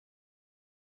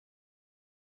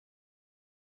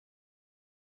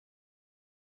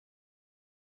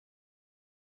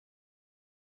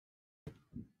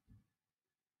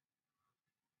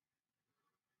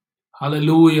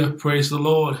Hallelujah. Praise the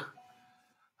Lord.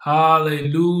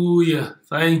 Hallelujah.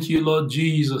 Thank you, Lord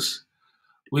Jesus.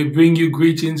 We bring you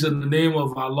greetings in the name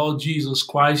of our Lord Jesus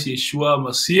Christ, Yeshua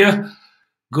Messiah.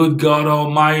 Good God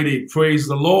Almighty. Praise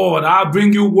the Lord. I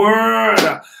bring you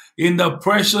word in the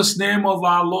precious name of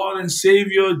our Lord and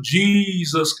Savior,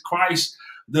 Jesus Christ,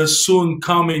 the soon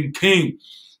coming King.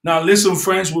 Now, listen,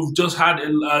 friends, we've just had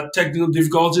technical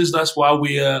difficulties. That's why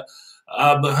we are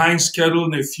behind schedule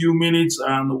in a few minutes,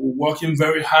 and we're working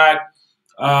very hard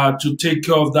to take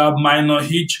care of that minor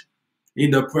hitch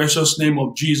in the precious name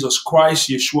of Jesus Christ,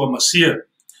 Yeshua Messiah.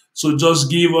 So just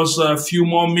give us a few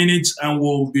more minutes and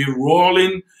we'll be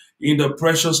rolling in the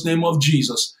precious name of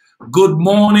Jesus. Good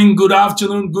morning, good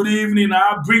afternoon, good evening.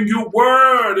 I bring you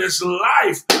word. It's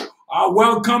life. I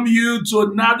welcome you to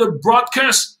another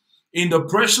broadcast in the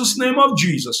precious name of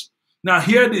Jesus. Now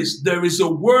hear this. There is a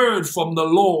word from the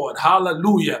Lord.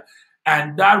 Hallelujah.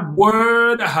 And that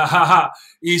word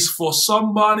is for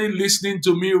somebody listening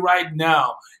to me right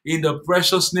now in the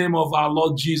precious name of our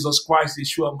Lord Jesus Christ,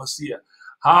 Yeshua Messiah.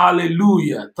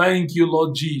 Hallelujah. Thank you,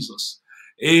 Lord Jesus.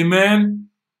 Amen.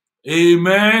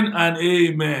 Amen and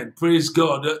amen. Praise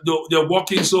God. They're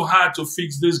working so hard to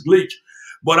fix this glitch.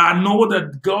 But I know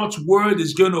that God's word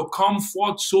is going to come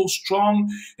forth so strong,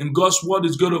 and God's word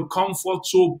is going to come forth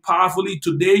so powerfully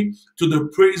today to the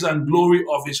praise and glory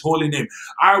of his holy name.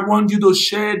 I want you to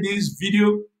share this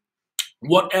video.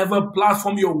 Whatever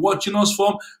platform you're watching us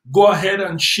from, go ahead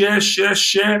and share,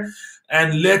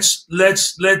 and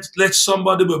let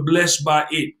somebody be blessed by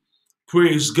it.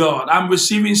 Praise God. I'm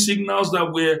receiving signals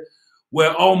that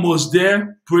we're almost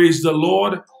there. Praise the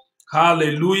Lord.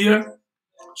 Hallelujah.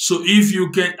 So if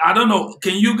you can, I don't know,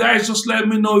 can you guys just let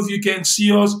me know if you can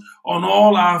see us on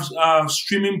all our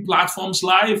streaming platforms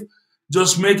live?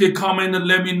 Just make a comment and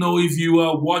let me know if you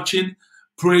are watching.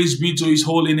 Praise be to his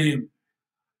holy name.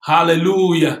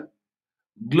 Hallelujah.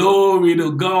 Glory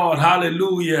to God.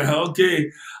 Hallelujah. Okay.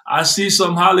 I see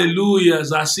some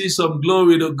hallelujahs. I see some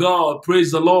glory to God.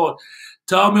 Praise the Lord.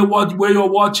 Tell me where you're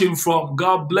watching from.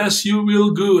 God bless you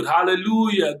real good.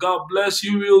 Hallelujah. God bless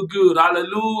you real good.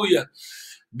 Hallelujah.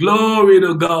 Glory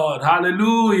to God.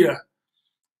 Hallelujah.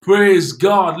 Praise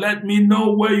God. Let me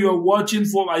know where you're watching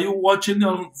from. Are you watching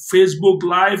on Facebook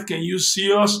Live? Can you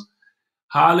see us?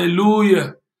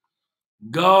 Hallelujah.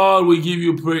 God, we give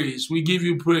you praise. We give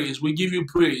you praise. We give you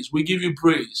praise. We give you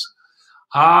praise.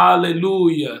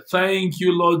 Hallelujah. Thank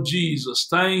you, Lord Jesus.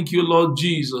 Thank you, Lord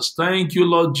Jesus. Thank you,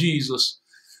 Lord Jesus.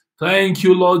 Thank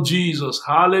you, Lord Jesus.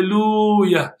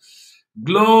 Hallelujah.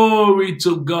 Glory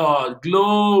to God.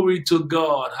 Glory to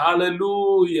God.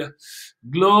 Hallelujah.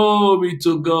 Glory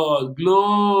to God.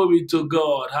 Glory to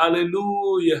God.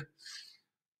 Hallelujah.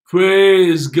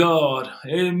 Praise God.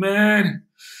 Amen.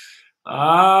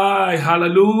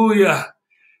 Hallelujah.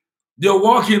 They're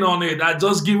working on it.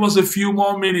 Just give us a few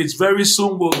more minutes. Very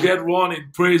soon we'll get running.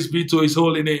 Praise be to his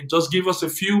holy name. Just give us a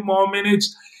few more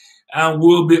minutes and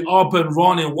we'll be up and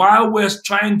running. While we're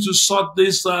trying to sort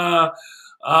this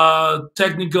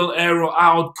technical error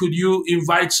out, could you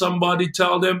invite somebody?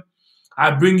 Tell them,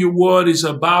 I bring you word is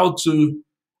about to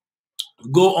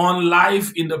go on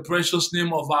live in the precious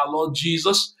name of our Lord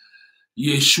Jesus,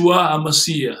 Yeshua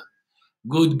HaMashiach.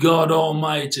 Good God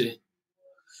Almighty.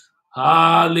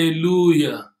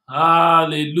 Hallelujah.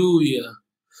 Hallelujah.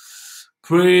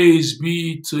 Praise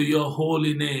be to your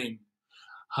holy name.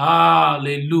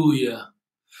 Hallelujah.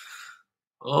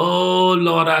 Oh,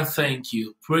 Lord, I thank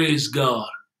you. Praise God.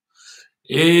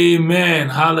 Amen.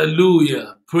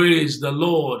 Hallelujah. Praise the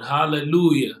Lord.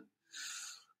 Hallelujah.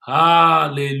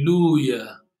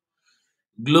 Hallelujah.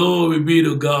 Glory be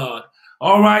to God.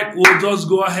 All right, we'll just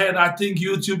go ahead. I think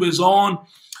YouTube is on.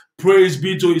 Praise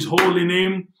be to his holy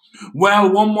name.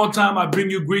 Well, one more time, I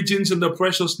bring you greetings in the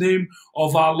precious name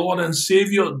of our Lord and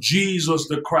Savior, Jesus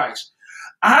the Christ.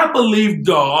 I believe,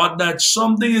 God, that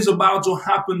something is about to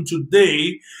happen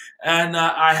today, and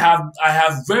I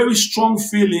have very strong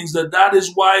feelings that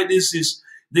is why this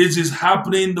is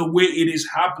happening the way it is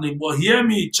happening. But hear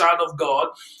me, child of God,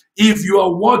 if you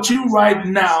are watching right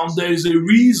now, there is a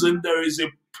reason, there is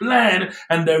a plan,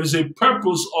 and there is a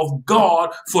purpose of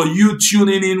God for you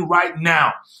tuning in right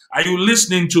now. Are you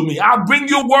listening to me? I'll bring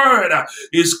you word.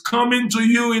 It's coming to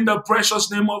you in the precious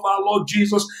name of our Lord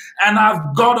Jesus. And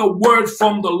I've got a word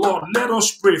from the Lord. Let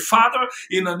us pray. Father,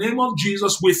 in the name of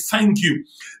Jesus, we thank you.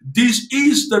 This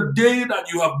is the day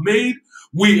that you have made.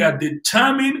 We are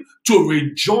determined to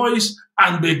rejoice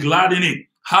and be glad in it.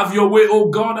 Have your way, oh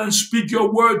God, and speak your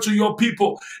word to your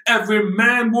people. Every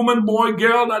man, woman, boy,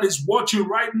 girl that is watching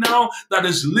right now, that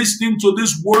is listening to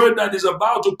this word that is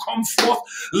about to come forth,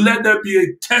 let there be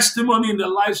a testimony in the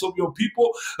lives of your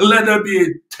people. Let there be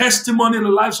a testimony in the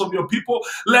lives of your people.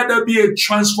 Let there be a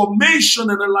transformation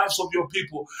in the lives of your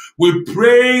people. We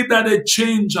pray that a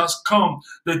change has come,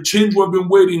 the change we've been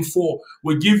waiting for.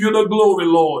 We give you the glory,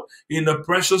 Lord, in the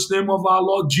precious name of our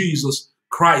Lord Jesus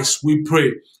Christ, we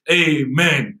pray.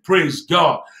 Amen. Praise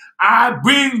God. I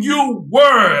bring you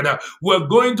word. We're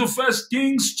going to 1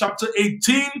 Kings chapter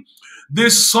 18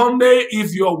 this Sunday.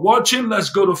 If you're watching,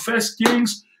 let's go to 1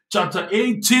 Kings chapter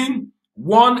 18,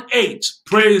 1-8.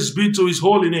 Praise be to his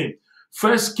holy name.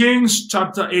 1 Kings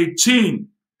chapter 18.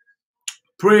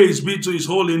 Praise be to his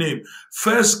holy name.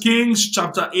 1 Kings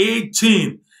chapter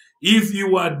 18. If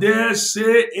you are there,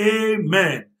 say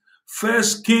amen. 1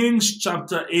 Kings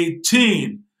chapter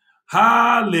 18.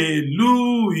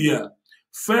 Hallelujah.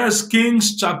 1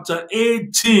 Kings chapter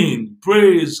 18.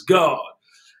 Praise God.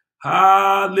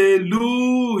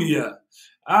 Hallelujah.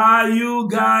 Are you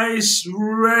guys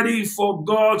ready for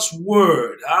God's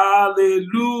word?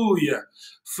 Hallelujah.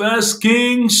 1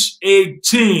 Kings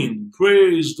 18.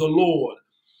 Praise the Lord.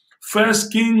 1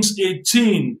 Kings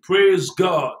 18. Praise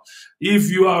God.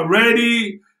 If you are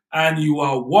ready and you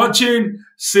are watching,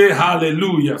 say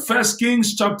hallelujah. 1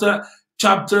 Kings chapter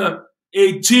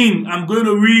 18. I'm going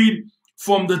to read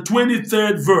from the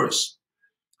 23rd verse.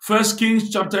 1 Kings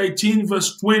chapter 18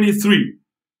 verse 23.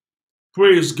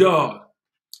 Praise God.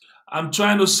 I'm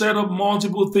trying to set up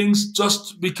multiple things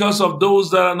just because of those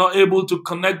that are not able to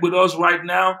connect with us right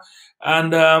now.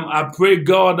 And I pray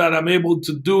God that I'm able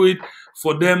to do it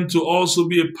for them to also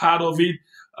be a part of it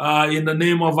in the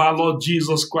name of our Lord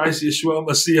Jesus Christ, Yeshua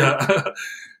Messiah.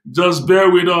 Just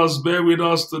bear with us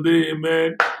today,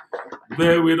 amen.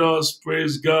 Bear with us,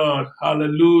 praise God,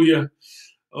 hallelujah.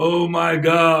 Oh my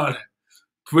God,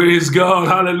 praise God,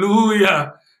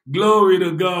 hallelujah. Glory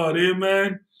to God,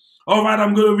 amen. All right,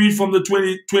 I'm going to read from the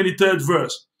 23rd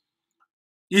verse.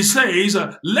 It says,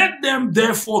 let them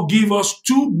therefore give us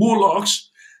 2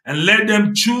 bullocks, and let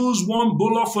them choose 1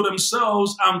 bullock for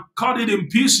themselves and cut it in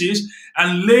pieces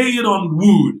and lay it on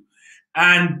wood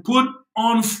and put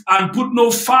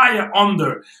no fire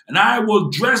under. And I will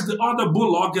dress the other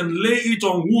bullock and lay it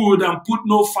on wood and put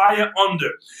no fire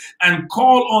under, and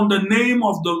call on the name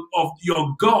of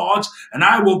your gods, and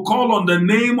I will call on the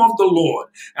name of the Lord.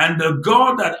 And the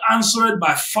God that answered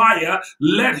by fire,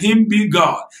 let him be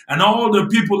God. And all the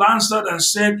people answered and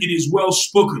said, it is well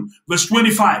spoken. Verse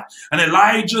 25. And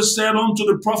Elijah said unto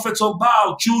the prophets of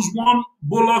Baal, choose 1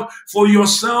 bullock for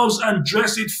yourselves and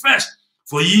dress it first.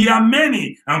 For ye are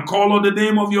many, and call on the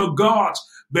name of your gods,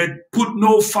 but put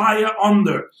no fire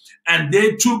under. And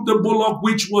they took the bullock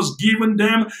which was given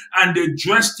them, and they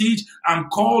dressed it, and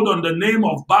called on the name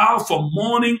of Baal from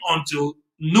morning until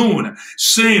noon,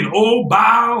 saying, O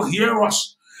Baal, hear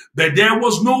us. But there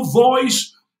was no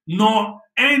voice, nor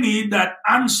any that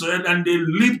answered, and they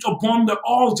leaped upon the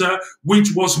altar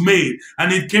which was made.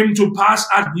 And it came to pass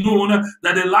at noon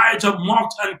that Elijah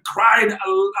mocked and cried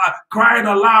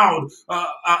aloud,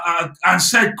 and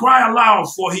said, cry aloud,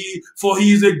 for he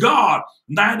is a God.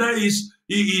 Neither is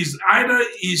either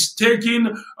he's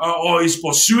taking or he's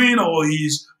pursuing, or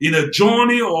he's in a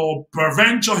journey, or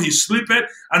peradventure he sleepeth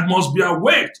and must be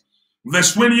awaked.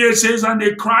 Verse 28 says, and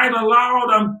they cried aloud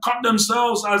and cut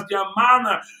themselves as their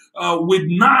manner with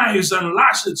knives and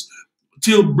lashes,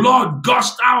 till blood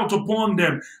gushed out upon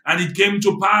them. And it came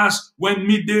to pass, when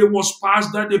midday was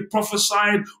past, that they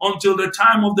prophesied until the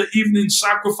time of the evening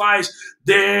sacrifice.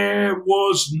 There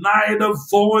was neither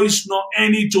voice nor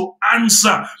any to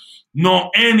answer, nor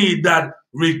any that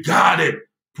regarded.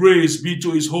 Praise be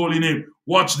to his holy name.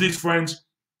 Watch this, friends.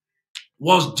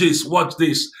 Watch this. Watch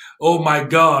this. Oh my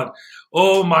God.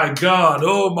 Oh my God.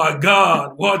 Oh my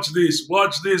God. Watch this.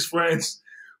 Watch this, friends.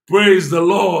 Praise the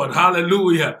Lord.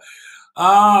 Hallelujah.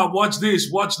 Watch this.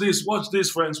 Watch this. Watch this,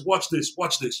 friends. Watch this.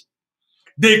 Watch this.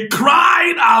 They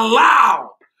cried aloud,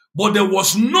 but there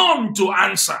was none to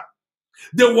answer.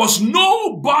 There was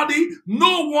nobody.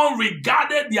 No one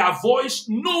regarded their voice.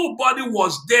 Nobody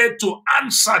was there to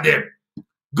answer them.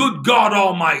 Good God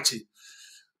Almighty.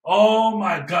 Oh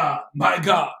my God. My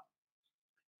God.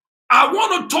 I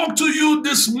want to talk to you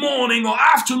this morning or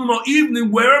afternoon or evening,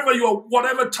 wherever you are,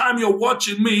 whatever time you're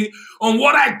watching me, on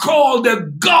what I call the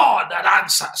God that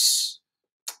answers.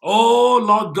 Oh,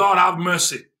 Lord God, have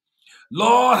mercy.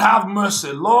 Lord, have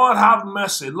mercy. Lord, have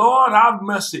mercy. Lord, have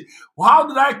mercy. How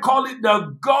did I call it?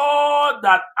 The God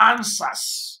that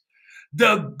answers.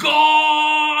 The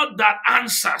God that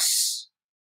answers.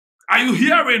 Are you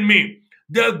hearing me?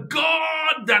 The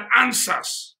God that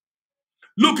answers.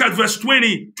 Look at verse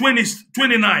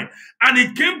 29. And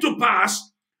it came to pass,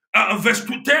 verse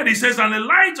 30 says, and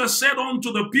Elijah said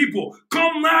unto the people,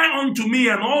 come nigh unto me.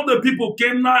 And all the people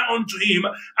came nigh unto him,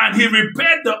 and he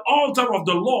repaired the altar of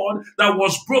the Lord that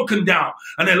was broken down.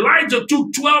 And Elijah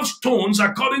took 12 stones,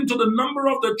 according to the number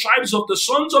of the tribes of the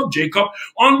sons of Jacob,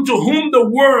 unto whom the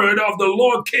word of the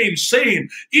Lord came, saying,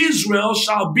 Israel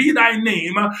shall be thy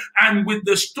name. And with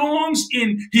the stones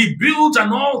he built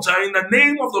an altar in the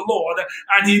name of the Lord,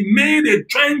 and he made a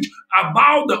trench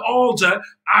about the altar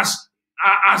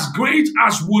as great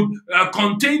as would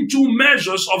contain 2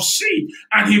 measures of seed.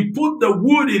 And he put the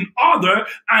wood in order,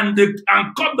 and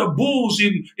cut the bulls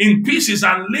in pieces,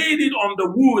 and laid it on the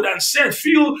wood, and said,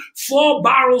 fill 4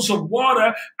 barrels of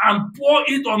water, and pour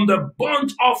it on the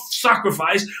burnt off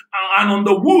sacrifice and on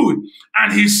the wood.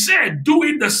 And he said, do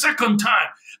it the second time.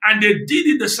 And they did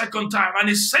it the second time. And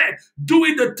he said, do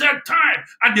it the third time.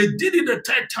 And they did it the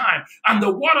third time. And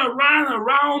the water ran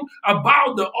around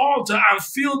about the altar, and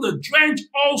filled the drench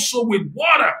also with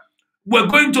water. We're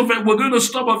going to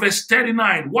stop at verse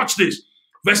 39. Watch this.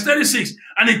 Verse 36.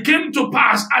 And it came to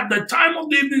pass at the time of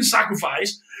the evening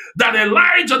sacrifice, that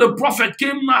Elijah the prophet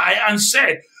came nigh, and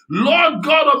said, Lord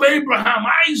God of Abraham,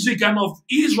 Isaac, and of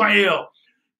Israel.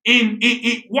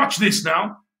 Watch this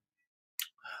now.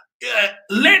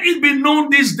 Let it be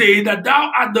known this day that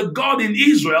thou art the God in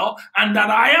Israel, and that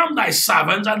I am thy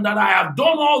servant, and that I have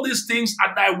done all these things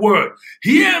at thy word.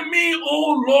 Hear me,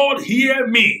 O Lord, hear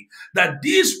me, that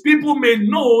these people may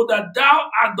know that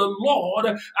thou art the Lord,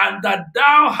 and that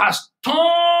thou hast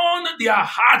turned their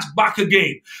hearts back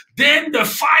again. Then the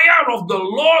fire of the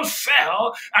Lord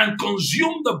fell and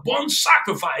consumed the burnt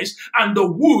sacrifice, and the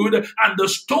wood, and the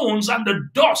stones, and the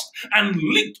dust, and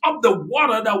licked up the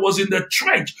water that was in the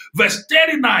trench. Verse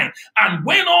 39. And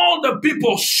when all the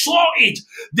people saw it,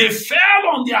 they fell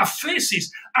on their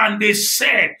faces, and they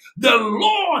said, the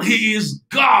Lord, he is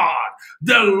God.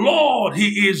 The Lord,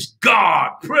 he is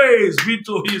God. Praise be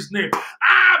to his name.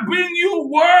 I bring you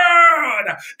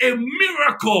word. A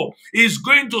miracle is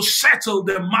going to settle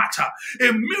the matter.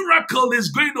 A miracle is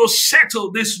going to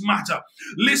settle this matter.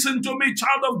 Listen to me,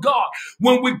 child of God.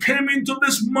 When we came into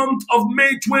this month of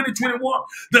May 2021,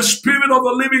 the Spirit of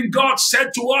the living God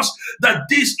said to us that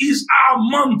this is our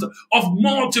month of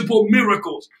multiple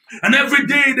miracles. And every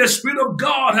day the Spirit of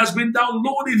God has been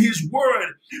downloading his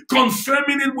word,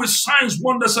 confirming it with signs,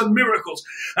 wonders, and miracles.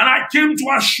 And I came to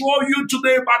assure you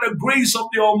today, by the grace of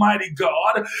the Almighty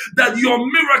God, that your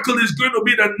miracle is going to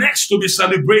be the next to be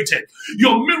celebrated.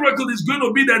 Your miracle is going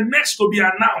to be the next to be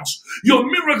announced. Your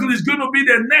miracle is going to be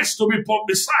the next to be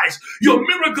publicized. Your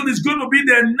miracle is going to be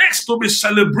the next to be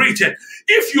celebrated.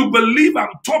 If you believe I'm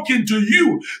talking to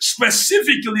you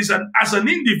specifically as an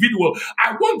individual,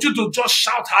 I want you to just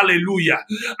shout hallelujah.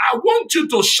 I want you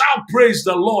to shout praise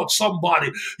the Lord,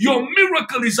 somebody. Your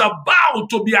miracle is about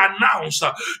to be announced.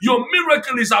 Your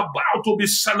miracle is about to be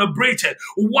celebrated.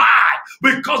 Why?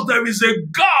 Because there is a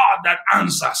God that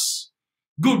answers.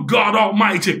 Good God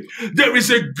Almighty. There is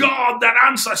a God that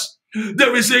answers.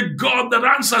 There is a God that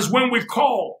answers when we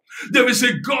call. There is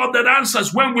a God that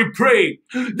answers when we pray.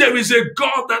 There is a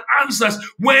God that answers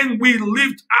when we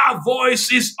lift our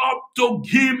voices up to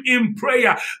him in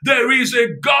prayer. There is a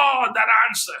God that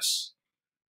answers.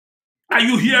 Are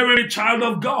you hearing me, child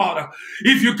of God?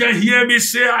 If you can hear me,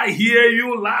 say, I hear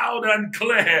you loud and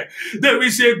clear. There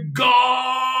is a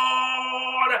God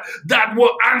that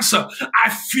will answer. I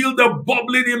feel the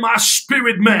bubbling in my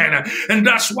spirit, man. And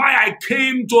that's why I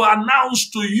came to announce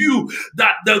to you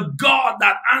that the God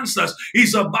that answers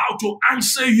is about to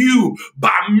answer you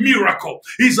by miracle.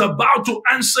 He's about to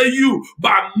answer you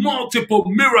by multiple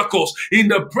miracles in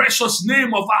the precious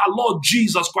name of our Lord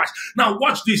Jesus Christ. Now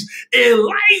watch this.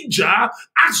 Elijah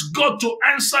asked God to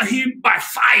answer him by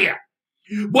fire.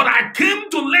 But I came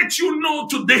to let you know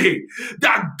today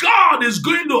that God is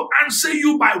going to answer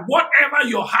you by whatever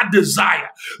your heart desire.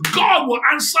 God will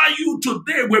answer you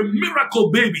today with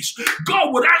miracle babies.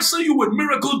 God will answer you with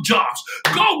miracle jobs.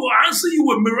 God will answer you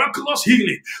with miraculous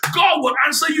healing. God will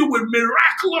answer you with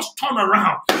miraculous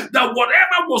turnaround. That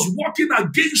whatever was working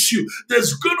against you,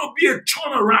 there's going to be a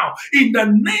turnaround in the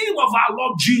name of our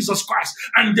Lord Jesus Christ,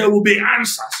 and there will be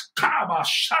answers.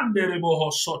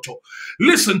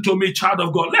 Listen to me, child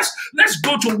of God. Let's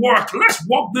go to work. Let's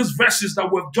walk these verses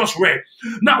that we've just read.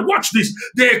 Now watch this.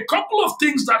 There are a couple of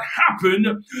things that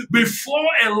happened before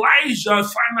Elijah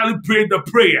finally prayed the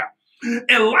prayer.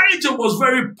 Elijah was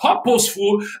very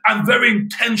purposeful and very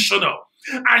intentional.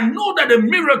 I know that a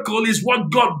miracle is what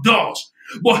God does.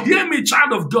 But hear me,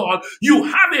 child of God, you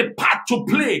have a part to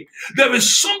play. There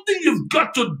is something you've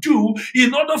got to do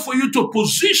in order for you to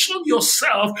position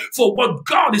yourself for what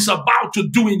God is about to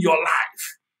do in your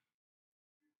life.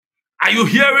 Are you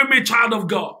hearing me, child of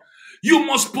God? You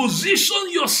must position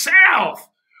yourself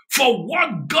for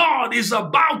what God is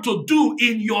about to do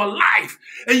in your life.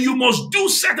 And you must do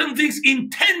certain things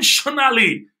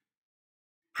intentionally.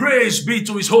 Praise be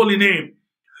to his holy name.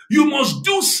 You must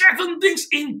do certain things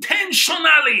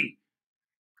intentionally.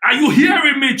 Are you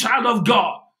hearing me, child of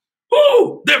God?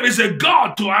 Oh, there is a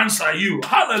God to answer you.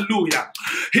 Hallelujah.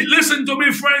 Listen to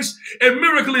me, friends. A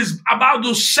miracle is about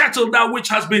to settle that which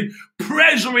has been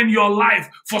pressuring your life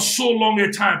for so long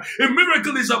a time. A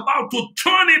miracle is about to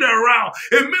turn it around.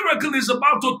 A miracle is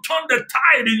about to turn the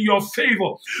tide in your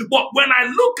favor. But when I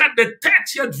look at the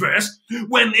 30th verse,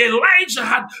 when Elijah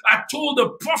had told the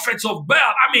prophets of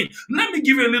Baal, let me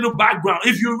give you a little background.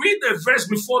 If you read the verse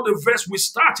before the verse we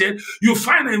started, you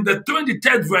find in the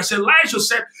 23rd verse, Elijah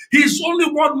said, he's only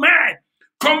one man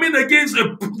coming against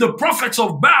the prophets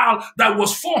of Baal that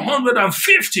was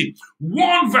 450.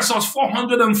 One versus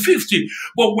 450.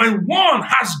 But when one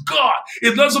has God,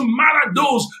 it doesn't matter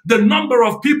the number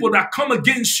of people that come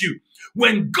against you.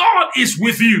 When God is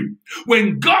with you,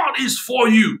 when God is for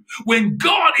you, when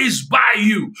God is by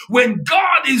you, when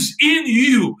God is in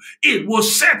you, it will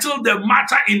settle the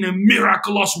matter in a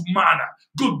miraculous manner.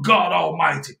 Good God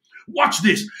Almighty. Watch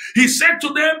this. He said to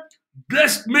them,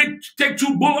 let's take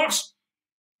 2 bullocks,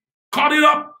 cut it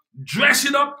up, dress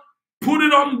it up, put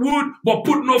it on wood, but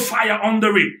put no fire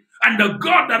under it. And the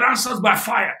God that answers by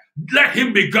fire, let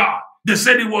him be God. They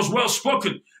said it was well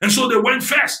spoken. And so they went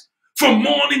first. From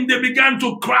morning they began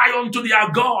to cry unto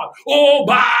their God, oh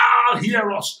Baal,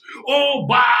 hear us. Oh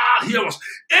Baal, hear us.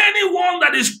 Anyone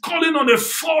that is calling on a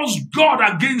false God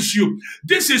against you,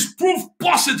 this is proof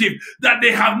positive that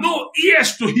they have no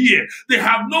ears to hear, they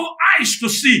have no eyes to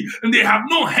see, and they have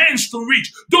no hands to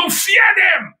reach. Don't fear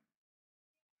them.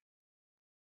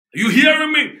 Are you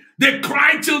hearing me? They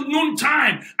cried till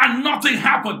noontime and nothing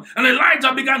happened. And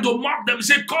Elijah began to mock them. He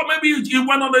said, come, maybe he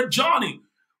went on a journey.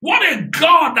 What a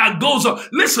God that goes on.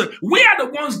 Listen, we are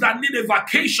the ones that need a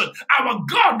vacation. Our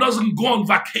God doesn't go on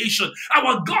vacation.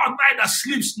 Our God neither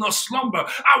sleeps nor slumber.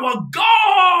 Our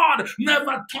God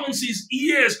never turns his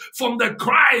ears from the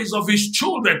cries of his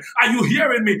children. Are you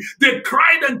hearing me? They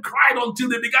cried and cried until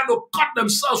they began to cut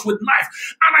themselves with knife.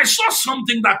 And I saw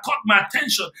something that caught my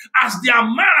attention as their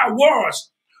manner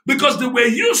was, because they were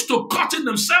used to cutting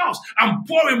themselves and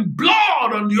pouring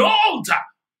blood on the altar.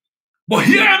 But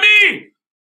hear me.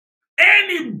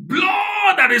 Any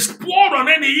blood that is poured on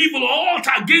any evil altar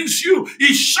against you,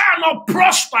 it shall not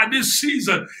prosper this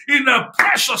season in the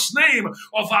precious name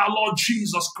of our Lord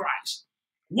Jesus Christ.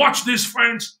 Watch this,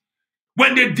 friends.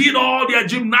 When they did all their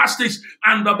gymnastics,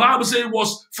 and the Bible said it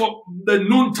was for the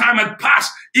noontime had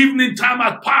passed, evening time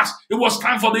had passed, it was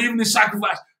time for the evening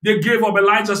sacrifice. They gave up.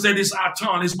 Elijah said, it's our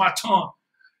turn, it's my turn.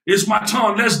 It's my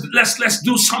turn. Let's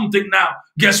do something now.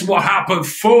 Guess what happened,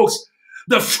 folks?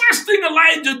 The first thing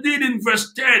Elijah did in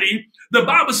verse 30, the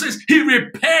Bible says he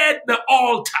repaired the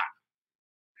altar.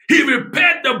 He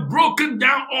repaired the broken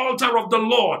down altar of the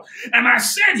Lord. And I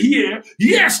said here,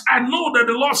 yes, I know that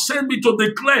the Lord sent me to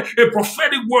declare a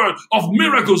prophetic word of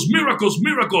miracles, miracles,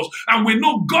 miracles. And we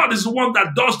know God is the one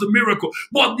that does the miracle.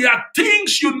 But there are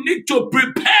things you need to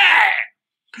prepare.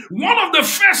 One of the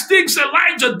first things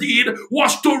Elijah did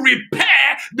was to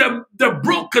repair the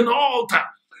broken altar.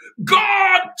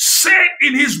 God said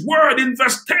in his word in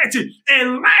verse 30,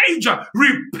 Elijah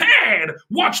repaired,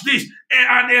 watch this,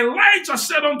 and Elijah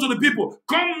said unto the people,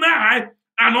 come nigh,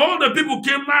 and all the people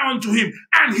came nigh unto him,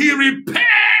 and he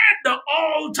repaired the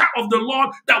altar of the Lord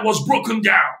that was broken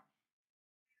down.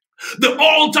 The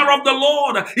altar of the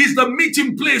Lord is the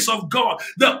meeting place of God.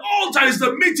 The altar is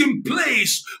the meeting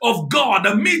place of God,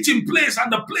 the meeting place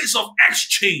and the place of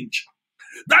exchange.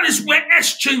 That is where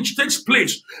exchange takes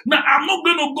place. Now, I'm not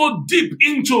going to go deep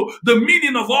into the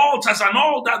meaning of altars and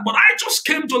all that, but I just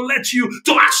came to ask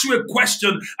you a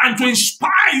question and to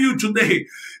inspire you today.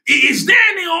 Is there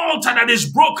any altar that is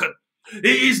broken?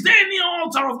 Is there any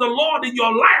altar of the Lord in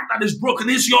your life that is broken?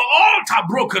 Is your altar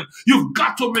broken? You've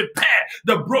got to repair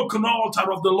the broken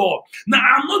altar of the Lord. Now,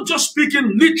 I'm not just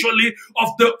speaking literally of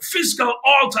the physical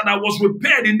altar that was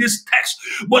repaired in this text,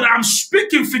 but I'm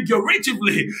speaking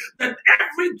figuratively that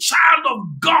every child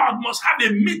of God must have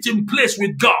a meeting place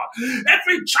with God.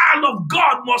 Every child of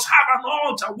God must have an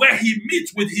altar where he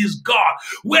meets with his God,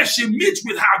 where she meets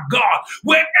with her God,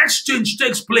 where exchange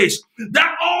takes place.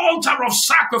 That altar of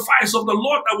sacrifice of the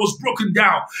Lord that was broken broken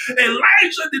down.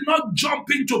 Elijah did not jump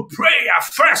into prayer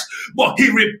first, but he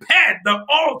repaired the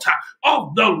altar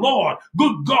of the Lord.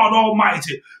 Good God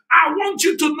Almighty. I want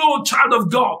you to know, child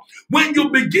of God, when you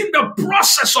begin the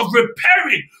process of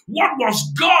repairing what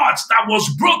was God's that was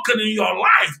broken in your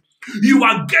life, you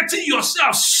are getting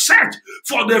yourself set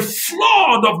for the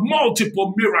flood of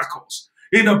multiple miracles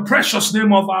in the precious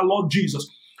name of our Lord Jesus.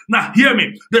 Now, hear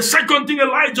me. The second thing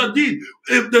Elijah did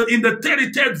in the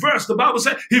 33rd verse, the Bible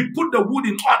said he put the wood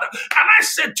in order. And I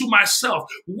said to myself,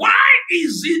 why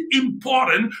is it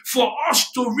important for us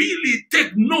to really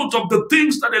take note of the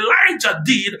things that Elijah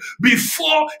did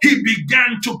before he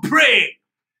began to pray,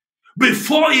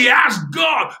 before he asked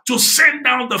God to send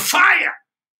down the fire?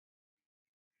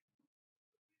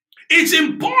 It's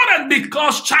important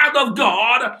because, child of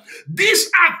God, these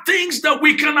are things that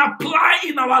we can apply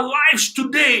in our lives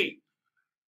today.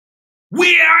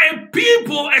 We are a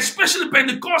people, especially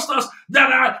Pentecostals,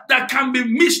 that can be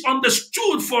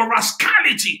misunderstood for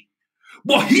rascality.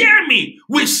 But hear me,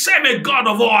 we serve a God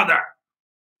of order.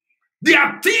 There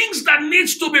are things that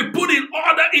needs to be put in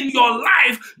order in your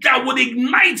life that would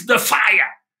ignite the fire.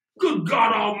 Good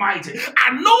God Almighty.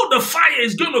 I know the fire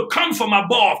is going to come from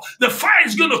above. The fire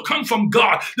is going to come from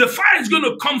God. The fire is going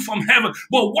to come from heaven.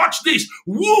 But watch this.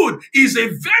 Wood is a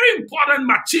very important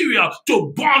material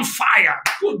to burn fire.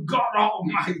 Good God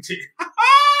Almighty.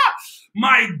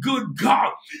 My good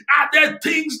God. Are there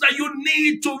things that you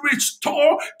need to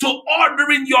restore, to order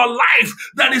in your life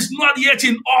that is not yet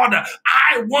in order?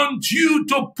 I want you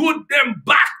to put them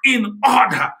back in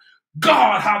order.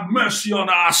 God have mercy on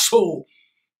our soul.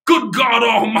 Good God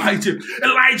Almighty.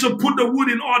 Elijah put the wood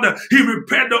in order. He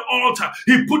repaired the altar.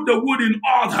 He put the wood in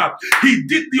order. He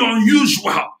did the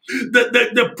unusual.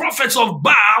 The prophets of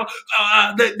Baal,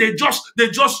 they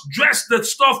just dressed the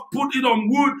stuff, put it on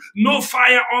wood, no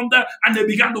fire under, and they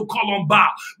began to call on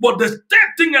Baal. But the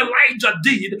third thing Elijah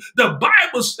did, the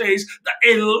Bible says that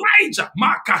Elijah,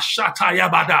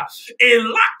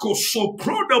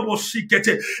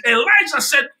 Elijah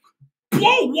said,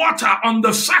 pour water on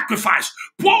the sacrifice,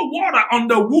 pour water on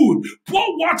the wood,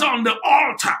 pour water on the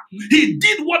altar. He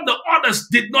did what the others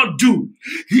did not do.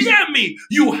 Hear me,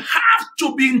 you have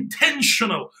to be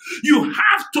intentional. You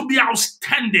have to be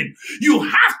outstanding. You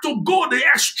have to go the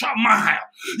extra mile.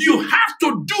 You have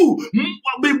to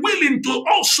be willing to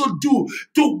also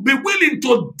be willing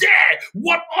to dare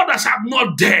what others have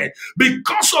not dared.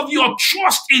 Because of your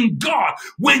trust in God,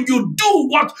 when you do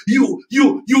what you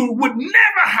would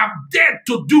never have dared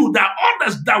to do, that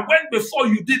others that went before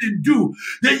you didn't do,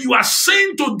 then you are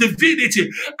saying to divinity,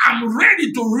 I'm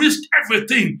ready to risk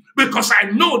everything because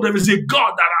I know there is a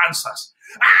God that answers.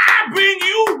 I bring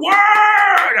you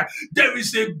word. There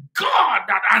is a God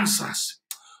that answers.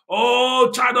 Oh,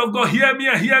 child of God, hear me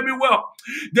and hear me well.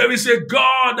 There is a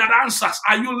God that answers.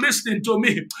 Are you listening to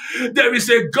me? There is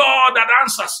a God that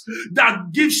answers,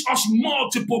 that gives us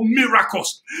multiple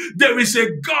miracles. There is a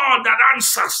God that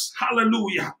answers.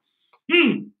 Hallelujah.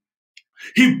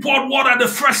 He poured water the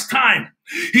first time.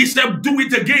 He said, do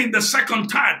it again the second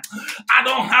time. I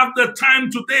don't have the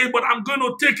time today, but I'm going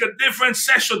to take a different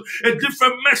session, a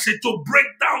different message to break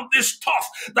down this stuff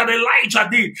that Elijah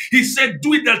did. He said,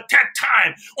 do it the third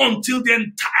time until the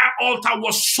entire altar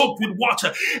was soaked with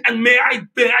water. And may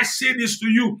I say this to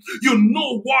you. You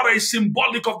know, water is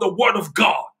symbolic of the word of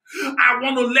God. I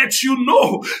want to let you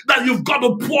know that you've got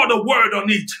to pour the word on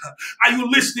it. Are you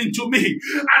listening to me?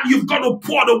 And you've got to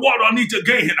pour the word on it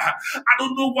again. I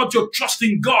don't know what you're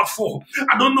trusting God for.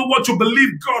 I don't know what you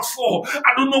believe God for.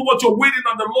 I don't know what you're waiting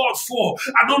on the Lord for.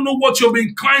 I don't know what you've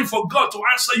been crying for God to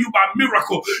answer you by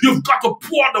miracle. You've got to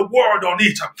pour the word on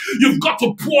it. You've got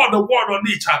to pour the word on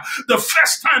it. The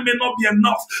first time may not be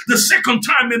enough. The second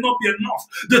time may not be enough.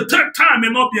 The third time may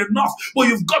not be enough. But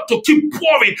you've got to keep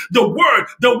pouring the word,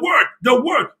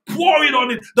 pour it on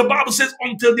it. The Bible says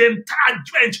until the entire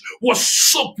drench was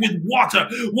soaked with water,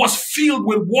 was filled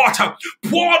with water.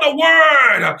 Pour the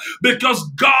word, because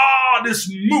God is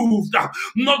moved,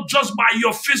 not just by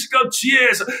your physical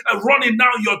tears running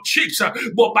down your cheeks,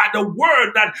 but by the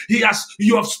word that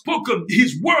you have spoken,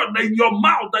 his word in your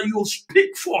mouth that you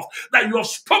speak forth, that you have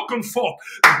spoken forth.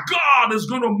 God is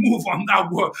going to move on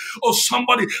that word. Oh,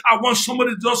 somebody, I want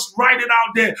somebody to just write it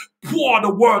out there. Pour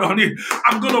the word on it.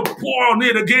 I'm going to pour on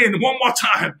it again one more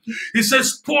time. He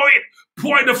says, pour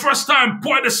it the first time,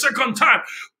 pour it the second time.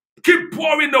 Keep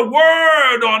pouring the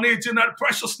word on it in that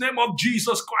precious name of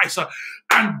Jesus Christ.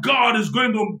 And God is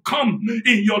going to come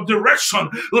in your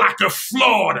direction like a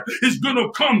flood. He's going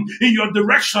to come in your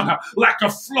direction like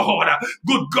a flood.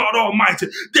 Good God Almighty.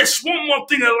 There's one more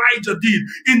thing Elijah did.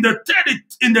 In the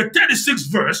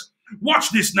 36th verse,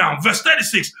 Watch this now. Verse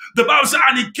 36. The Bible says,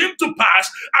 and it came to pass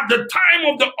at the time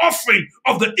of the offering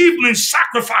of the evening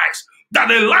sacrifice that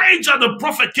Elijah the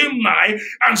prophet came nigh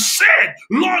and said,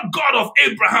 Lord God of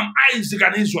Abraham, Isaac,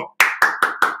 and Israel.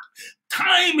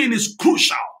 Timing is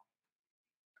crucial.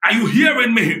 Are you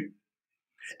hearing me?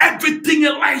 Everything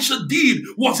Elijah did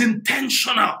was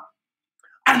intentional.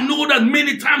 I know that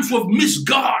many times we've missed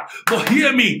God, but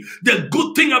hear me. The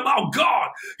good thing about God,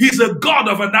 He's a God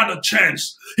of another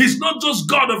chance. He's not just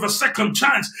God of a second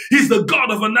chance. He's the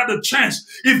God of another chance.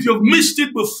 If you've missed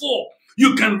it before,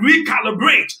 you can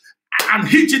recalibrate and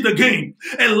hit it again.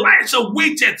 Elijah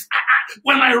waited.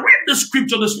 When I read the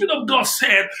scripture, the Spirit of God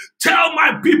said, tell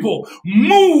my people,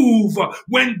 move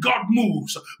when God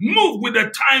moves. Move with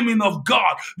the timing of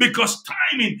God, because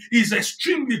timing is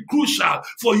extremely crucial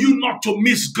for you not to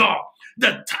miss God.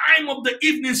 The time of the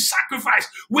evening sacrifice,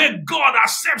 where God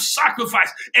accepts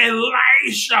sacrifice,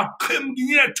 Elisha came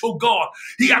near to God.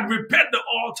 He had repaired the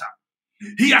altar.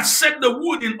 He had set the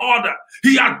wood in order.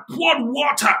 He had poured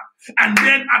water. And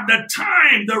then at the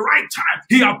time, the right time,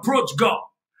 he approached God.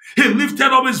 He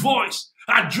lifted up his voice,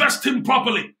 addressed him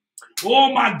properly.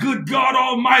 Oh my good God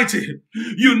Almighty.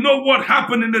 You know what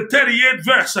happened in the 38th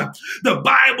verse. The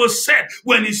Bible said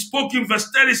when he spoke in verse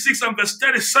 36 and verse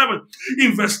 37,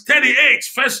 in verse 38,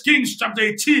 1 Kings chapter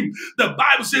 18, the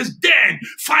Bible says, then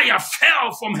fire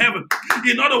fell from heaven.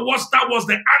 In other words, that was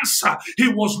the answer he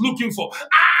was looking for.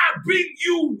 I bring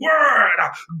you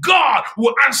word. God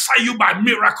will answer you by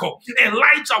miracle.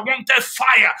 Elijah wanted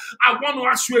fire. I want to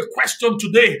ask you a question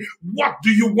today. What do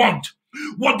you want?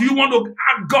 What do you want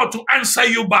God to answer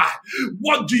you by?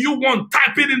 What do you want?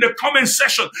 Type it in the comment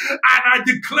section. And I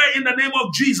declare in the name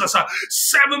of Jesus,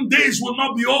 7 days will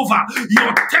not be over.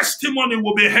 Your testimony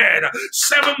will be heard.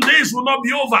 7 days will not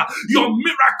be over. Your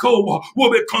miracle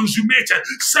will be consummated.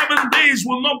 7 days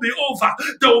will not be over.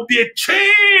 There will be a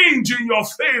change in your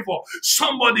favor.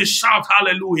 Somebody shout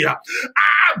hallelujah.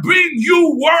 I bring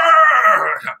you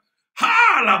word.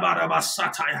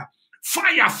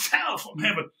 Fire fell from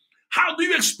heaven. How do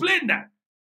you explain that?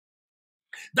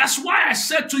 That's why I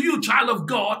said to you, child of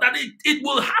God, that it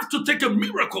will have to take a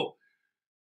miracle.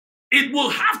 It will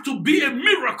have to be a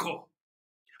miracle.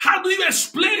 How do you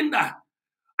explain that?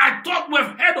 I thought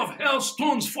we've heard of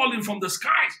hailstones falling from the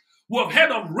skies. We've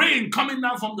heard of rain coming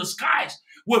down from the skies.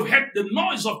 We've heard the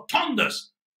noise of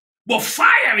thunders. But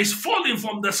fire is falling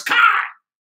from the sky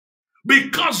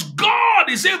because God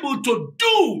is able to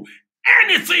do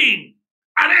anything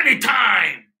at any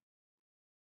time.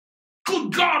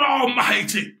 Good God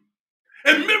Almighty.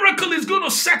 A miracle is going to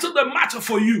settle the matter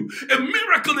for you. A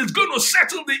miracle is going to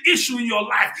settle the issue in your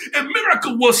life. A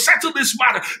miracle will settle this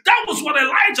matter. That was what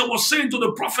Elijah was saying to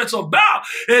the prophets of Baal.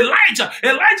 Elijah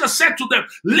said to them,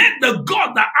 let the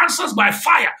God that answers by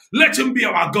fire, let him be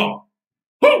our God.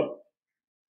 Who?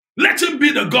 Let him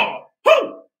be the God.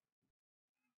 Who?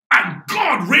 And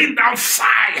God rained down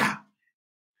fire.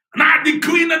 And I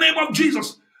decree in the name of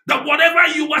Jesus, that whatever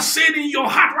you are saying in your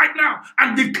heart right now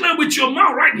and declare with your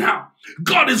mouth right now,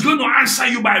 God is going to answer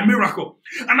you by a miracle.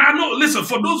 And I know, listen,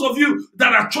 for those of you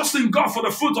that are trusting God for the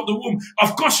fruit of the womb,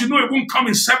 of course, you know it won't come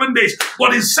in 7 days.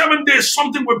 But in 7 days,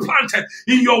 something will be planted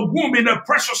in your womb in the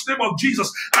precious name of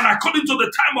Jesus. And according to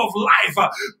the time of life,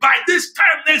 by this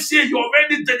time next year, you're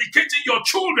already dedicating your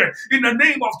children in the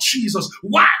name of Jesus.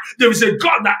 Why? There is a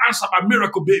God that answers by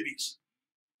miracle babies.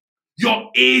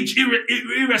 Your age,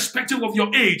 irrespective of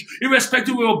your age,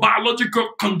 irrespective of your biological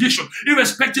condition,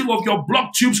 irrespective of your blood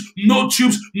tubes, no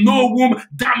womb,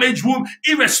 damaged womb,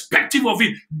 irrespective of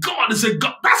it, God is a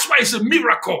God. That's why it's a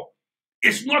miracle.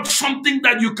 It's not something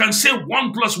that you can say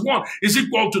 1 + 1 is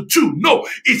equal to 2. No,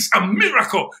 it's a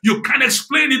miracle. You can't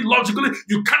explain it logically.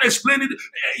 You can't explain it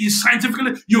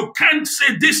scientifically. You can't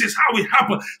say this is how it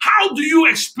happened. How do you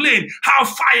explain how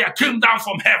fire came down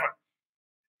from heaven?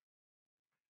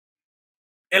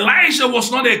 Elijah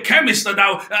was not a chemist.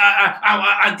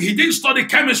 He didn't study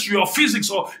chemistry or physics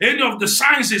or any of the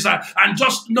sciences and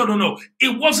just, no.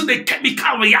 It wasn't a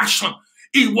chemical reaction.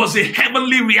 It was a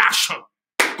heavenly reaction.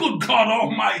 Good God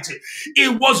Almighty.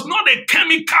 It was not a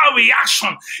chemical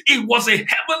reaction. It was a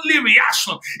heavenly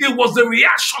reaction. It was the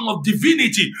reaction of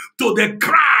divinity to the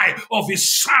cry of his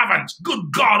servant.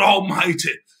 Good God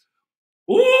Almighty.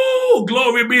 Oh,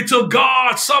 glory be to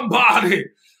God, somebody.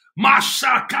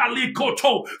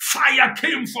 Mashakalikoto. Fire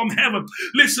came from heaven.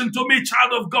 Listen to me,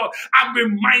 child of God. I'm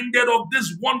reminded of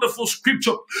this wonderful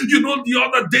scripture. You know, the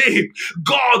other day,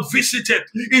 God visited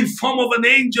in form of an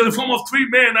angel, in form of 3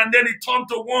 men, and then he turned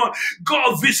to one.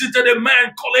 God visited a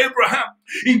man called Abraham.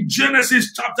 in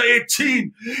Genesis chapter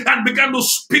 18 and began to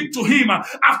speak to him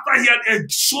after he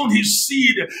had sown his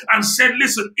seed and said,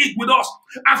 listen, eat with us.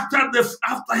 After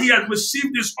he had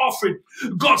received this offering,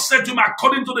 God said to him,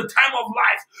 according to the time of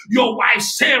life, your wife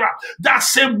Sarah, that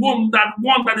same one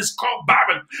that is called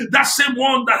barren, that same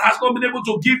one that has not been able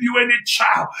to give you any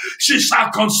child, she shall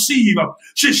conceive,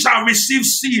 she shall receive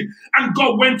seed. And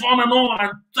God went on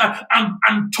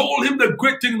and told him the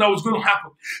great thing that was going to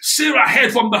happen. Sarah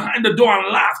heard from behind the door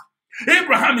and laughed.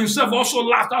 Abraham himself also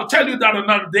laughed. I'll tell you that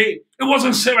another day. It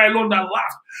wasn't Sarah alone that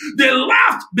laughed. They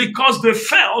laughed because they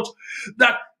felt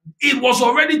that it was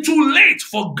already too late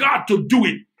for God to do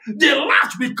it. They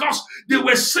laughed because they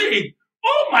were saying,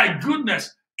 oh my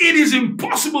goodness, it is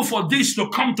impossible for this to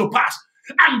come to pass.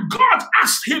 And God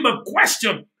asked him a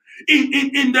question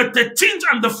in the 13th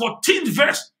and the 14th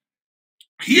verse.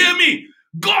 Hear me.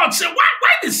 God said, why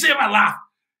did Sarah laugh?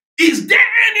 Is there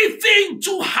anything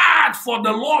too hard for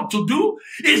the Lord to do?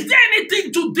 Is there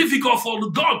anything too difficult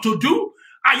for God to do?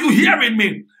 Are you hearing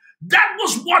me? That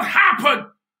was what happened.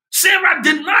 Sarah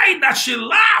denied that she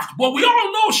laughed, but we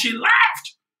all know she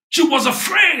laughed. She was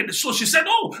afraid, so she said,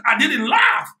 oh, I didn't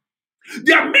laugh.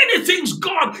 There are many things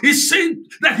God is saying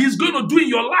that he's going to do in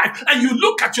your life, and you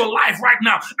look at your life right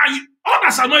now, and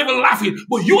others are not even laughing,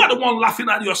 but you are the one laughing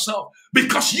at yourself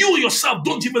because you yourself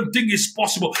don't even think it's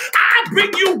possible. I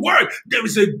bring you word. There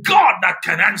is a God that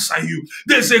can answer you.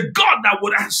 There's a God that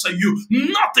would answer you.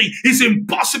 Nothing is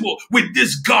impossible with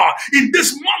this God. In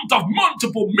this month of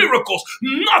multiple miracles,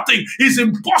 nothing is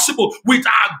impossible with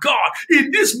our God. In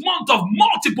this month of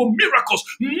multiple miracles,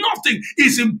 nothing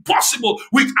is impossible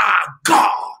with our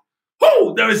God.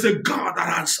 Oh, there is a God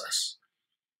that answers.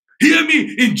 Hear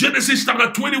me, in Genesis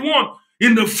chapter 21,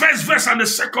 in the first verse and the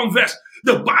second verse,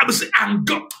 the Bible says, and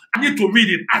God, I need to read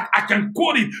it. I can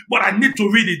quote it, but I need to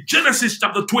read it. Genesis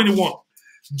chapter 21.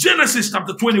 Genesis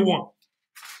chapter 21.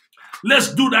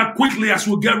 Let's do that quickly as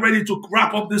we get ready to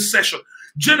wrap up this session.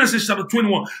 Genesis chapter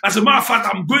 21. As a matter of fact,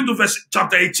 I'm going to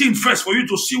chapter 18 first for you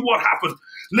to see what happened.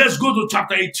 Let's go to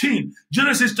chapter 18.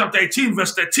 Genesis chapter 18,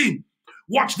 verse 13.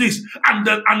 Watch this. And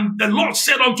the Lord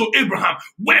said unto Abraham,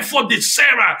 wherefore did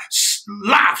Sarah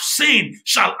laugh, saying,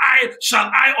 Shall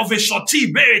I of a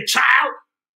surety bear a child,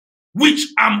 which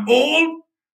am old?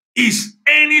 Is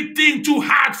anything too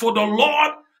hard for the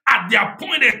Lord? At the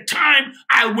appointed time,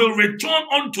 I will return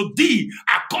unto thee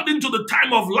according to the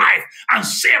time of life, and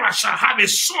Sarah shall have a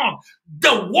son,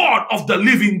 the word of the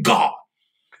living God.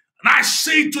 And I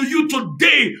say to you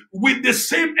today, with the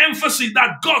same emphasis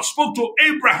that God spoke to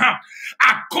Abraham,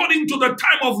 according to the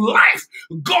time of life,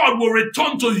 God will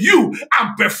return to you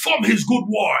and perform his good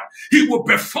word. He will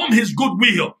perform his good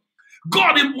will.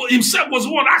 God himself was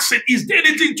the one that said, is there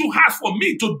anything too hard for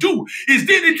me to do? Is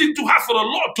there anything too hard for the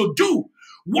Lord to do?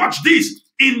 Watch this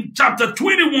in chapter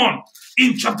 21.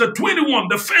 In chapter 21,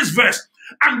 the first verse,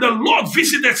 and the Lord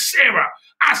visited Sarah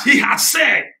as he had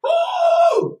said.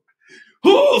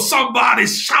 Oh, somebody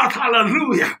shout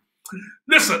hallelujah.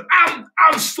 Listen,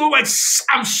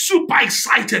 I'm super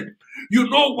excited. You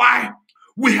know why?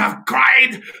 We have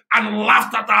cried and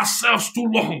laughed at ourselves too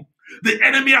long. The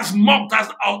enemy has mocked us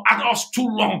at us too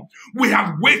long. We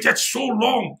have waited so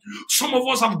long. Some of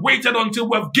us have waited until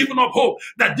we have given up hope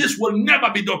that this will never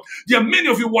be done. There are many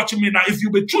of you watching me now. If you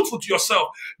be truthful to yourself,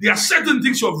 there are certain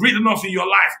things you have written off in your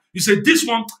life. You say, this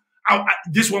one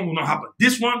will not happen.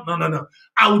 This one, no.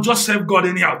 I will just serve God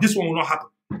anyhow. This one will not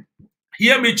happen.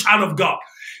 Hear me, child of God.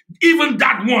 Even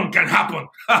that one can happen.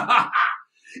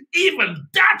 Even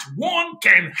that one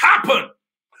can happen.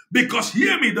 Because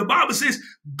hear me, the Bible says,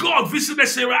 God visited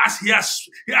Sarah as he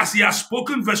has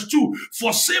spoken, verse 2.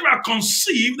 For Sarah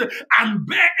conceived and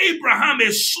bare Abraham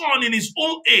a son in his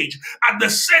old age, at the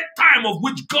set time of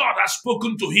which God has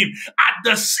spoken to him. At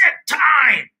the set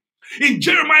time. In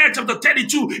Jeremiah chapter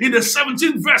 32, in the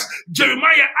 17th verse,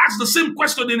 Jeremiah asked the same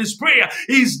question in his prayer.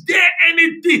 Is there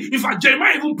anything, in fact,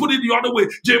 Jeremiah even put it the other way.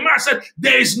 Jeremiah said,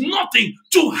 there is nothing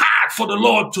too hard for the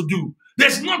Lord to do.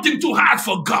 There's nothing too hard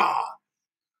for God.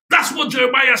 That's what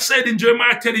Jeremiah said in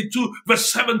Jeremiah 32, verse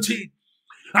 17.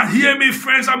 And hear me,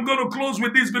 friends, I'm going to close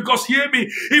with this because hear me,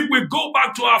 if we go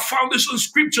back to our foundation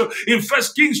scripture in 1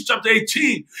 Kings chapter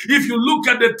 18, if you look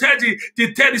at the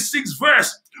 36th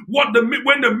verse, when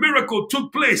the miracle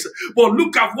took place, but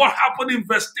look at what happened in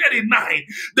verse 39.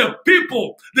 The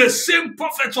people, the same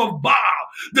prophets of Baal,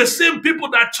 the same people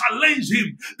that challenged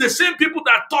him, the same people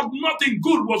that thought nothing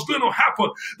good was going to happen.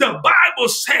 The Bible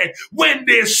said when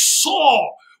they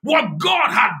saw what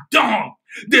God had done,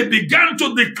 they began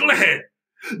to declare,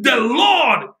 the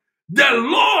Lord The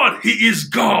Lord, He is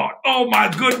God. Oh my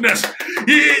goodness.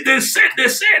 They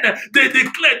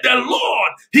declared, the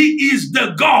Lord, He is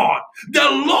the God. The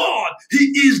Lord, He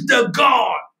is the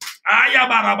God. I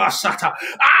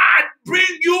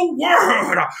bring you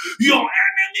word. Your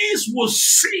enemies will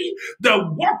see the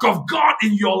work of God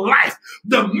in your life,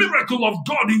 the miracle of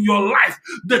God in your life,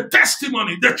 the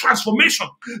testimony, the transformation,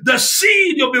 the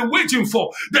seed you've been waiting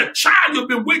for, the child you've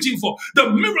been waiting for, the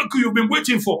miracle you've been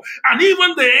waiting for. And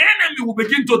even the enemy will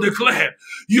begin to declare,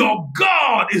 your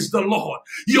God is the Lord.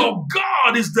 Your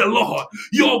God is the Lord.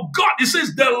 Your God, it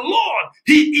says, the Lord,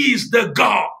 He is the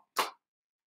God.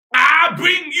 I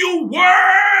bring you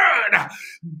word.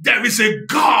 There is a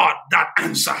God that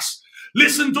answers.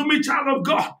 Listen to me, child of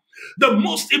God. The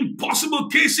most impossible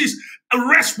cases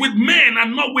rest with men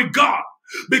and not with God.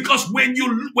 Because when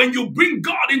you bring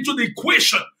God into the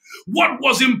equation, what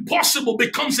was impossible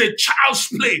becomes a child's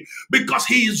play because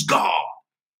He is God.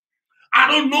 I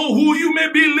don't know who you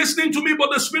may be listening to me,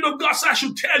 but the Spirit of God says I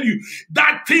should tell you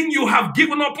that thing you have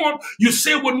given up on, you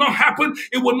say will not happen,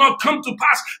 it will not come to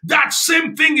pass. That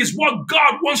same thing is what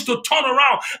God wants to turn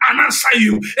around and answer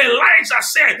you. Elijah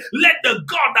said, let the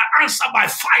God that answer by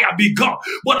fire be God.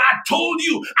 But I told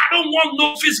you, I don't want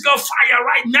no physical fire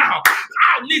right now.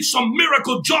 I need some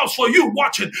miracle jobs for you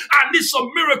watching. I need some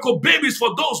miracle babies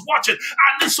for those watching.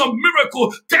 I need some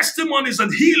miracle testimonies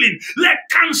and healing. Let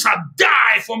cancer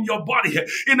die from your body.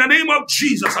 In the name of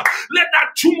Jesus, let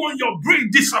that tumor in your brain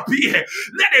disappear.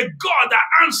 Let a God that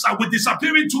answers with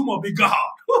disappearing tumor be God.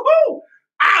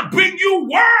 I bring you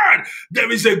word.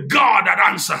 There is a God that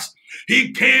answers.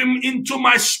 He came into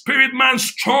my spirit man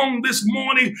strong this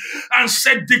morning and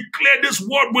said, declare this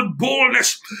word with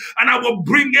boldness, and I will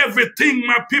bring everything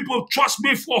my people trust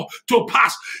me for to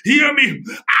pass. Hear me.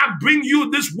 I bring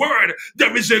you this word.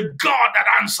 There is a God that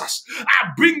answers. I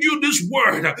bring you this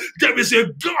word. There is a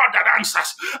God that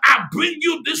answers. I bring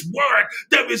you this word.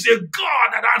 There is a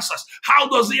God that answers. How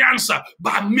does He answer?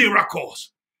 By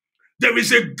miracles. There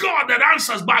is a God that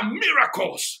answers by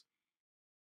miracles.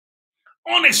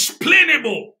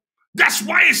 Unexplainable. That's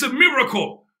why it's a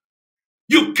miracle.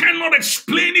 You cannot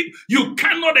explain it. You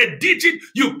cannot edit it.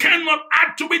 You cannot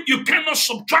add to it. You cannot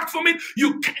subtract from it.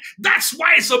 That's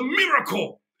why it's a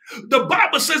miracle. The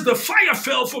Bible says the fire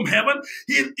fell from heaven.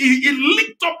 It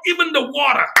licked up even the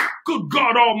water. Good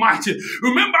God Almighty.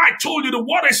 Remember I told you the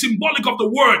water is symbolic of the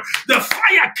word. The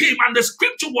fire came and the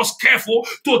scripture was careful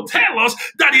to tell us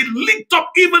that it licked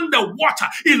up even the water.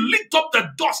 It licked up the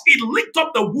dust. It licked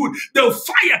up the wood. The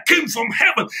fire came from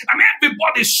heaven and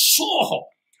everybody saw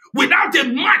without a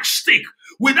matchstick,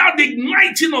 without the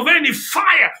igniting of any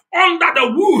fire under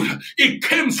the wood, it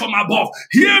came from above.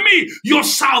 Hear me, your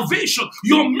salvation,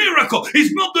 your miracle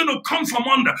is not going to come from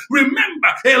under. Remember,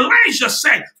 Elijah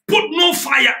said, put no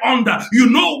fire under. You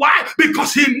know why?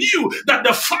 Because he knew that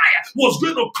the fire was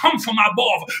going to come from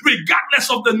above, regardless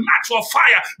of the natural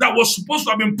fire that was supposed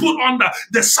to have been put under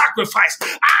the sacrifice.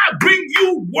 I bring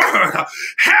you word.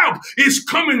 Help is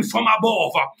coming from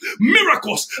above.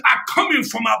 Miracles are coming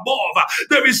from above.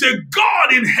 There is a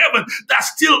God in heaven that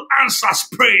still answers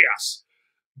prayers.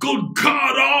 Good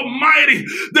God Almighty,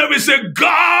 there is a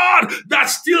God that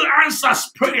still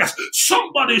answers prayers.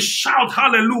 Somebody shout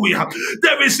hallelujah.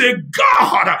 There is a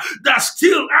God that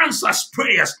still answers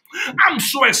prayers. I'm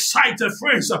so excited,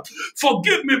 friends.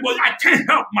 Forgive me, but I can't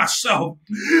help myself.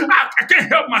 I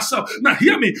can't help myself. Now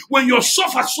hear me. When you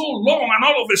suffer so long and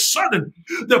all of a sudden,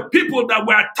 the people that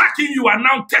were attacking you are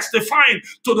now testifying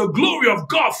to the glory of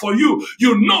God for you,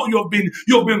 you know you've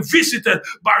been visited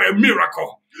by a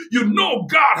miracle. You know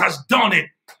God has done it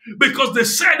because they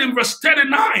said in verse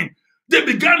 39, they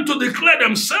began to declare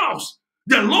themselves,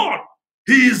 the Lord,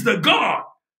 He is the God.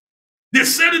 They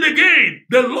said it again,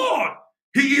 the Lord,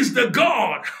 He is the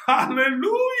God.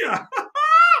 Hallelujah.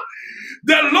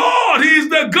 The Lord, He is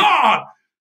the God.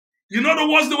 You know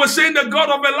the words they were saying, the God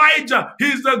of Elijah,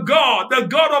 He's the God. The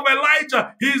God of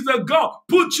Elijah, He's the God.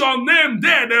 Put your name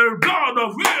there, the God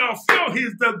of Israel,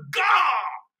 He's the God.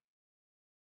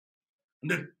 And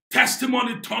the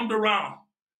testimony turned around.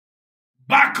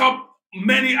 Back up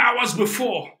many hours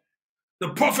before, the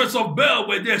prophets of Baal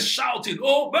were there shouting,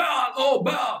 oh Baal, oh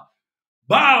Baal.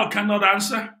 Baal cannot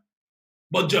answer,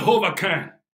 but Jehovah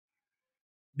can.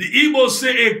 The Igbos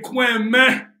say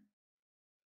Ekweme.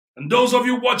 And those of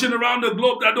you watching around the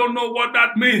globe that don't know what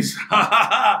that means,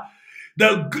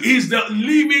 He's the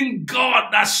living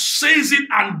God that says it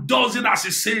and does it as He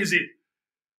says it.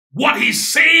 What He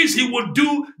says He will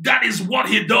do, that is what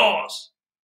He does.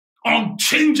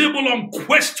 Unchangeable,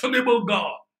 unquestionable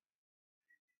God.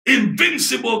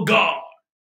 Invincible God.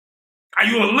 Are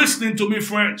you listening to me,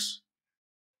 friends?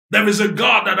 There is a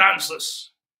God that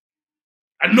answers.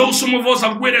 I know some of us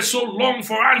have waited so long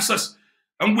for answers,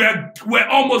 and we're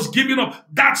almost giving up.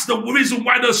 That's the reason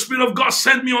why the Spirit of God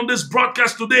sent me on this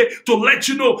broadcast today, to let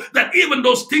you know that even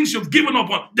those things you've given up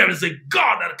on, there is a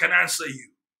God that can answer you.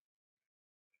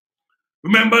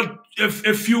 Remember a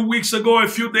few weeks ago, a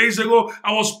few days ago,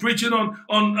 I was preaching on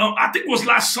I think it was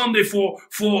last Sunday for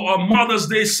Mother's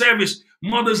Day service.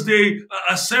 Mother's Day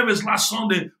service last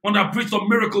Sunday, when I preached on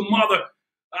Miracle Mother.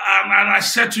 And I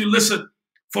said to you, listen,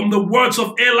 from the words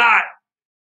of Eli,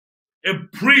 a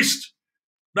priest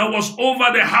that was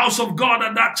over the house of God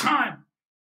at that time,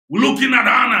 looking at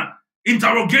Hannah,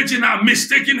 interrogating her,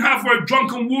 mistaking her for a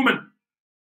drunken woman.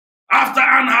 After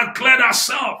Hannah had cleared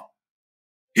herself,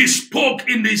 he spoke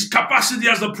in his capacity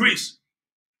as a priest.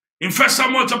 In 1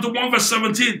 Samuel chapter 1 verse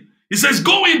 17, he says,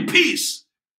 go in peace,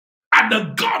 and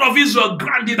the God of Israel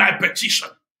granted thy petition.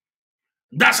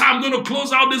 That's how I'm going to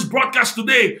close out this broadcast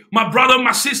today. My brother,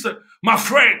 my sister, my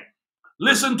friend,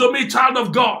 listen to me, child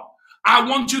of God. I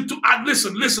want you to,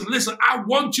 listen. I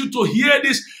want you to hear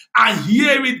this and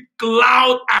hear it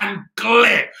loud and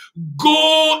clear.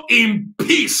 Go in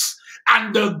peace,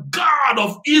 and the God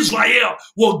of Israel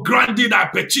will grant thee thy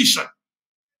petition.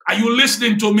 Are you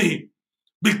listening to me?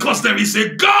 Because there is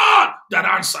a God that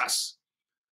answers.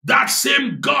 That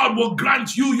same God will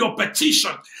grant you your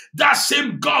petition. That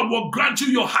same God will grant you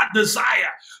your heart desire.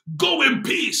 Go in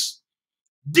peace.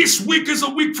 This week is a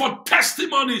week for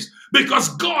testimonies,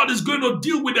 because God is going to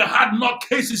deal with the hard knock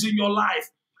cases in your life.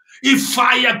 If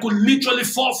fire could literally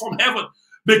fall from heaven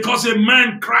because a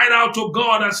man cried out to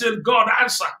God and said, God,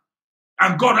 answer.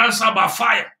 And God answered by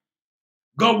fire.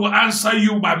 God will answer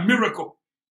you by miracle.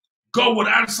 God will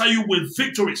answer you with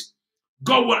victories.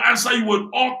 God will answer you with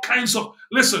all kinds of,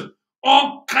 listen,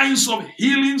 all kinds of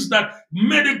healings that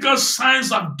medical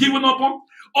science have given up on.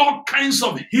 All kinds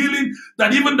of healing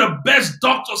that even the best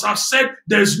doctors have said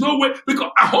there's no way.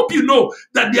 Because I hope you know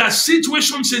that there are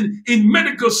situations in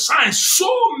medical science,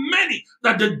 so many,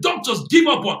 that the doctors give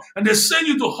up on, and they send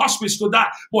you to hospice to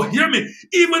die. But hear me,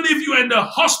 even if you're in the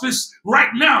hospice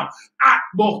right now, I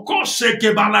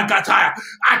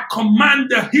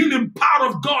command the healing power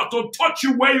of God to touch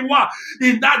you where you are,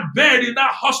 in that bed, in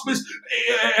that hospice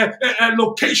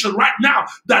location right now,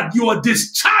 that you are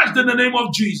discharged in the name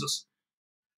of Jesus.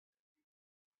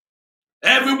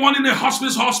 Everyone in the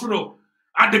hospice hospital,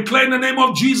 I declare in the name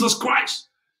of Jesus Christ,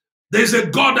 there's a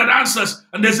God that answers,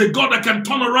 and there's a God that can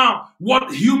turn around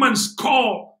what humans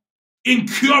call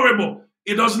incurable.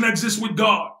 It doesn't exist with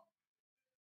God.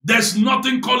 There's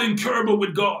nothing called incurable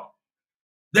with God.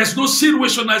 There's no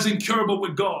situation that's incurable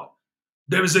with God.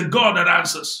 There is a God that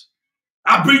answers.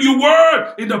 I bring you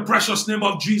word in the precious name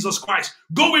of Jesus Christ.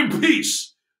 Go in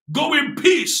peace. Go in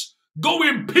peace. Go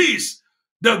in peace.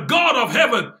 The God of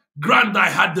heaven grant thy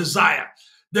heart desire.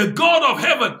 The God of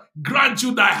heaven grant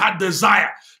you thy heart desire.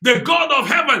 The God of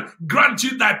heaven grant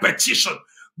you thy petition.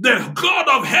 The God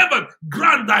of heaven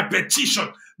grant thy petition.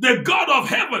 The God of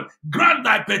heaven grant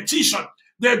thy petition.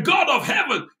 The God of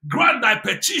heaven grant thy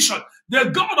petition. The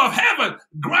God of heaven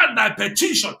grant thy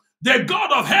petition. The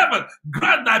God of heaven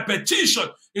grant thy petition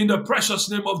in the precious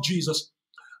name of Jesus.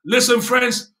 Listen,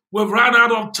 friends, we've run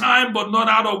out of time, but not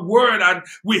out of word. And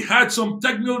we had some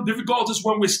technical difficulties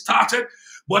when we started.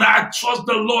 But I trust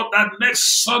the Lord that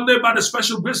next Sunday, by the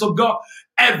special grace of God,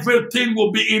 everything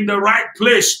will be in the right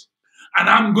place. And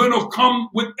I'm going to come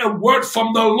with a word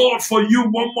from the Lord for you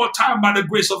one more time by the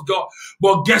grace of God.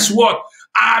 But guess what?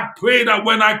 I pray that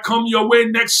when I come your way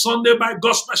next Sunday by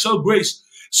God's special grace,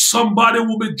 somebody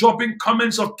will be dropping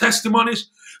comments of testimonies.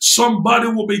 Somebody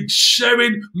will be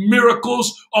sharing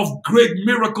miracles of great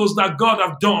miracles that God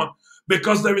have done,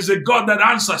 because there is a God that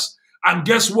answers. And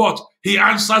guess what? He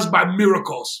answers by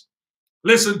miracles.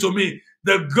 Listen to me.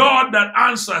 The God that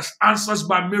answers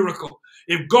by miracle.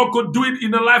 If God could do it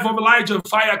in the life of Elijah,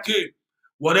 fire came.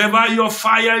 Whatever your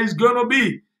fire is going to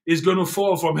be, is going to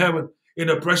fall from heaven in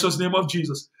the precious name of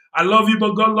Jesus. I love you,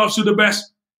 but God loves you the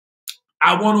best.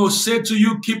 I want to say to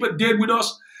you, keep a date with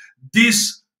us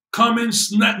this coming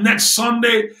next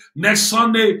Sunday,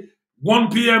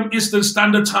 1 p.m. Eastern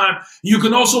Standard Time. You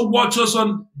can also watch us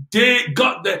on the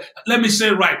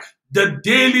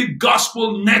Daily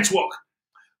Gospel Network.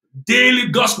 Daily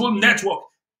Gospel Network,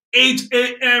 8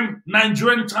 a.m.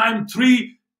 Nigerian time,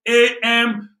 3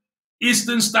 a.m.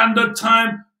 Eastern Standard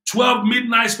Time, 12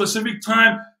 midnight Pacific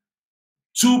Time,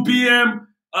 2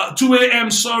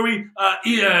 a.m.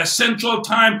 Central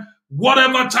Time.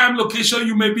 Whatever time location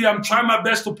you may be, I'm trying my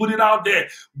best to put it out there.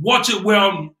 Watch it. We're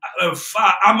on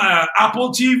Apple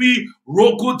TV,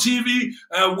 Roku TV.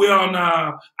 We're on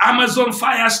Amazon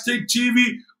Fire Stick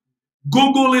TV.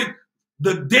 Google it.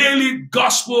 the Daily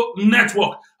Gospel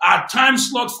Network. Our time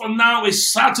slot for now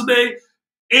is Saturday,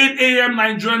 8 a.m.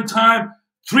 Nigerian time,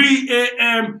 3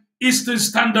 a.m. Eastern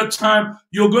Standard Time.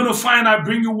 You're going to find I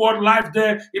Bring You Word live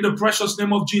there in the precious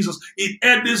name of Jesus. It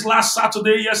aired this last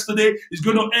Saturday, yesterday. It's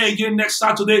going to air again next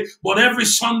Saturday. But every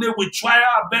Sunday, we try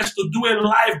our best to do a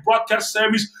live broadcast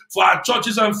service for our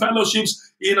churches and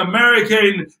fellowships in America,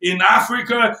 in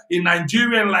Africa, in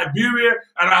Nigeria, and Liberia,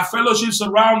 and our fellowships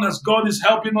around as God is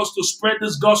helping us to spread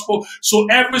this gospel. So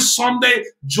every Sunday,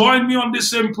 join me on this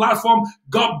same platform.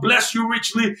 God bless you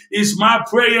richly is my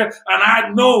prayer. And I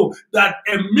know that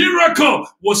a miracle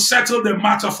will settle the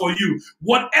matter for you.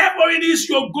 Whatever it is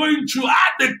you're going through, I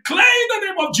declare in the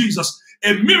name of Jesus,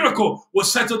 a miracle will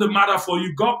settle the matter for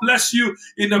you. God bless you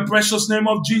in the precious name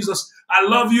of Jesus. I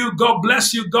love you. God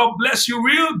bless you. God bless you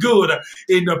real good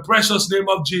in the precious name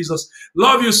of Jesus.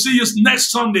 Love you. See you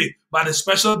next Sunday by the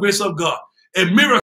special grace of God. A miracle.